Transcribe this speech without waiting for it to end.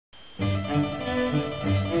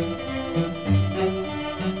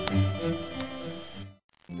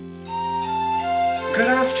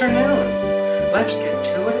afternoon. Let's get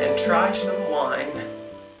to it and try some wine.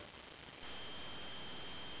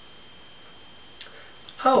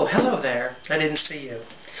 Oh, hello there. I didn't see you.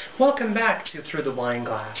 Welcome back to Through the Wine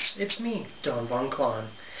Glass. It's me, Don Von Klon.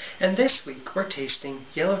 And this week we're tasting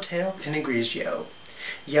Yellowtail Pinot Grigio.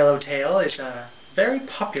 Yellowtail is a very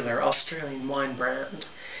popular Australian wine brand.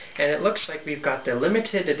 And it looks like we've got the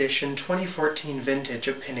limited edition 2014 vintage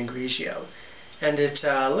of Pinot Grigio. And it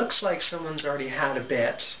looks like someone's already had a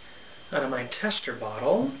bit out of my tester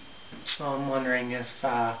bottle. So I'm wondering if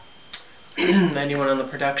anyone on the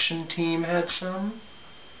production team had some.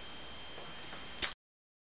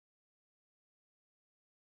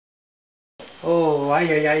 Oh, ay,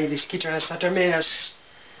 this kitchen is such a mess.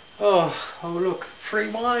 Oh, look, free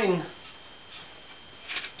wine.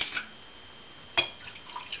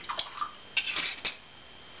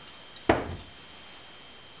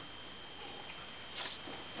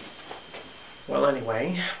 Well,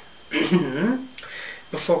 anyway,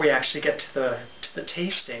 before we actually get to the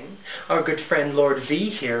tasting, our good friend Lord V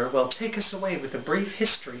here will take us away with a brief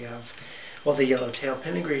history of, well, the Yellowtail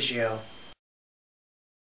Pinot Grigio.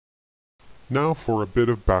 Now for a bit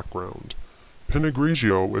of background. Pinot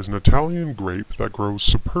Grigio is an Italian grape that grows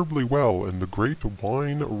superbly well in the great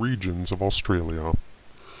wine regions of Australia.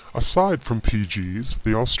 Aside from PGs,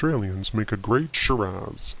 the Australians make a great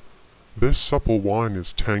Shiraz. This supple wine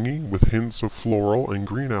is tangy with hints of floral and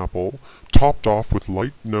green apple, topped off with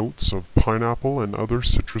light notes of pineapple and other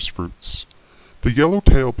citrus fruits. The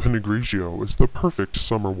Yellowtail Pinot Grigio is the perfect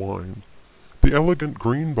summer wine. The elegant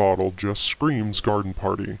green bottle just screams garden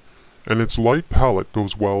party, and its light palate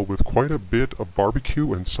goes well with quite a bit of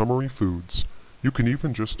barbecue and summery foods. You can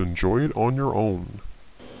even just enjoy it on your own.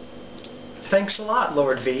 Thanks a lot,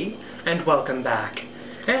 Lord V, and welcome back.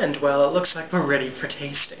 And, well, it looks like we're ready for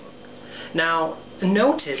tasting. Now,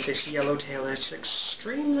 noted this Yellowtail is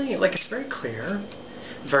extremely, it's very clear,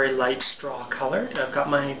 very light straw colored. I've got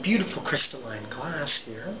my beautiful crystalline glass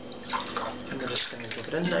here. I'm just going to give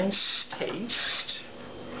it a nice taste.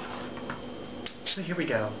 So here we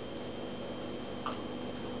go.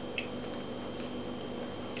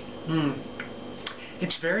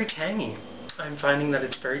 It's very tangy. I'm finding that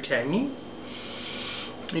it's very tangy.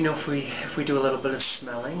 You know, if we do a little bit of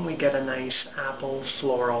smelling, we get a nice apple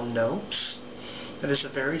floral notes. It is a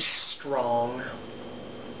very strong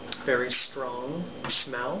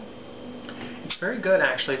smell. It's very good,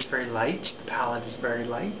 actually. It's very light. The palate is very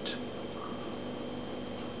light.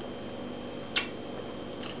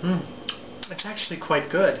 It's actually quite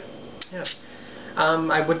good. Yes.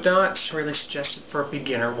 I would not really suggest it for a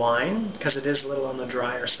beginner wine, because it is a little on the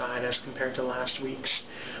drier side as compared to last week's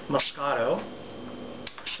Moscato.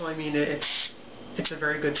 So, I mean, it's a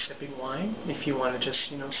very good sipping wine if you want to just,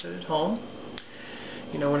 sit at home.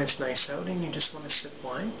 When it's nice out and you just want to sip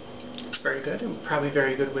wine. It's very good, and probably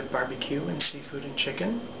very good with barbecue and seafood and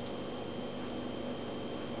chicken.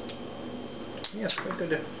 Yes, quite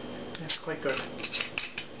good. Yes, quite good.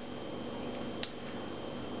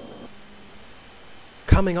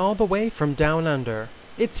 Coming all the way from down under,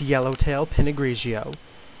 it's Yellowtail Pinot Grigio.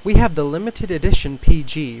 We have the limited edition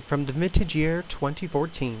PG from the vintage year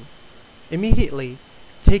 2014. Immediately,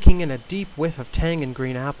 taking in a deep whiff of tang and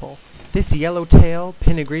green apple, this Yellowtail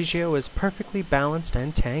Pinot Grigio is perfectly balanced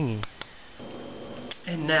and tangy.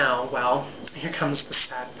 And now, well, here comes the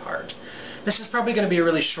sad part. This is probably going to be a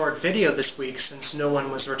really short video this week since no one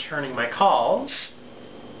was returning my calls.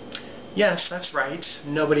 Yes, that's right,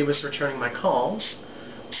 nobody was returning my calls.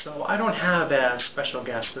 So I don't have a special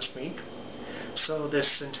guest this week. So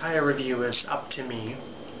this entire review is up to me.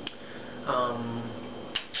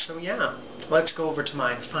 So yeah, let's go over to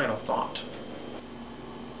my final thought.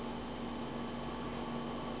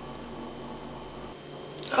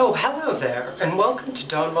 Oh, hello there, and welcome to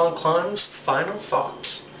Don Von Klon's Final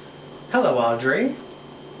Thoughts. Hello, Audrey.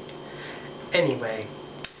 Anyway,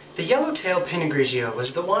 the Yellowtail Pinot Grigio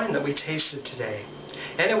was the wine that we tasted today,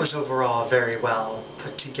 and it was overall very well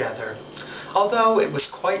put together. Although it was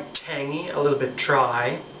quite tangy, a little bit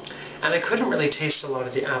dry, and I couldn't really taste a lot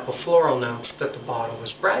of the apple floral notes that the bottle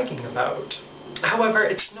was bragging about. However,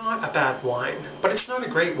 it's not a bad wine, but it's not a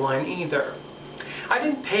great wine either. I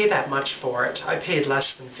didn't pay that much for it. I paid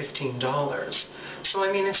less than $15. So,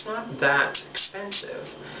 I mean, it's not that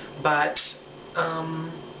expensive, but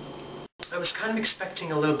I was kind of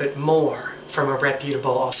expecting a little bit more from a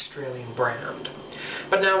reputable Australian brand.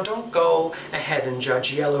 But now, don't go ahead and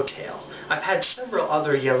judge Yellowtail. I've had several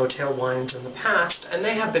other Yellowtail wines in the past, and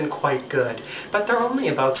they have been quite good, but they're only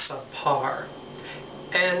about subpar.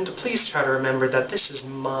 And please try to remember that this is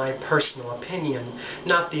my personal opinion,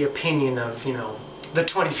 not the opinion of, the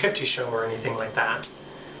 2050 show or anything like that.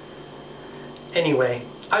 Anyway,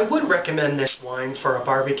 I would recommend this wine for a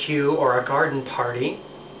barbecue or a garden party,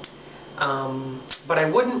 but I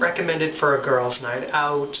wouldn't recommend it for a girls' night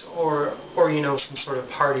out or you know, some sort of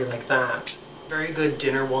party like that. Very good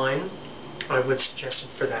dinner wine. I would suggest it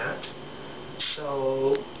for that.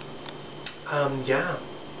 So, yeah,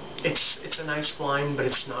 it's a nice wine, but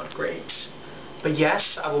it's not great. But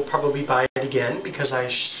yes, I will probably buy it again because I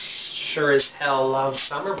sure as hell love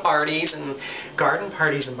summer parties and garden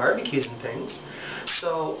parties and barbecues and things.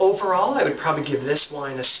 So overall, I would probably give this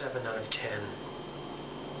wine a 7 out of 10.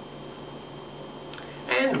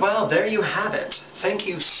 And well, there you have it. Thank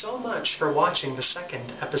you so much for watching the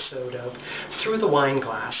second episode of Through the Wine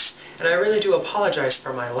Glass. And I really do apologize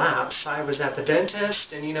for my lapse. I was at the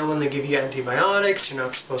dentist, and you know when they give you antibiotics, you're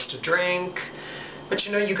not supposed to drink. But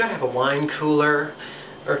you know, you gotta have a wine cooler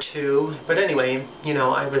or two. But anyway, you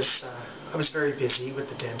know, I was very busy with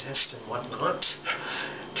the dentist and whatnot,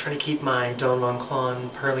 trying to keep my Don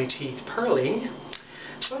Monclon pearly teeth pearly.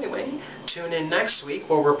 So anyway, tune in next week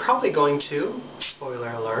where we're probably going to, spoiler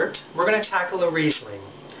alert, we're going to tackle a Riesling.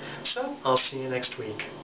 So, I'll see you next week.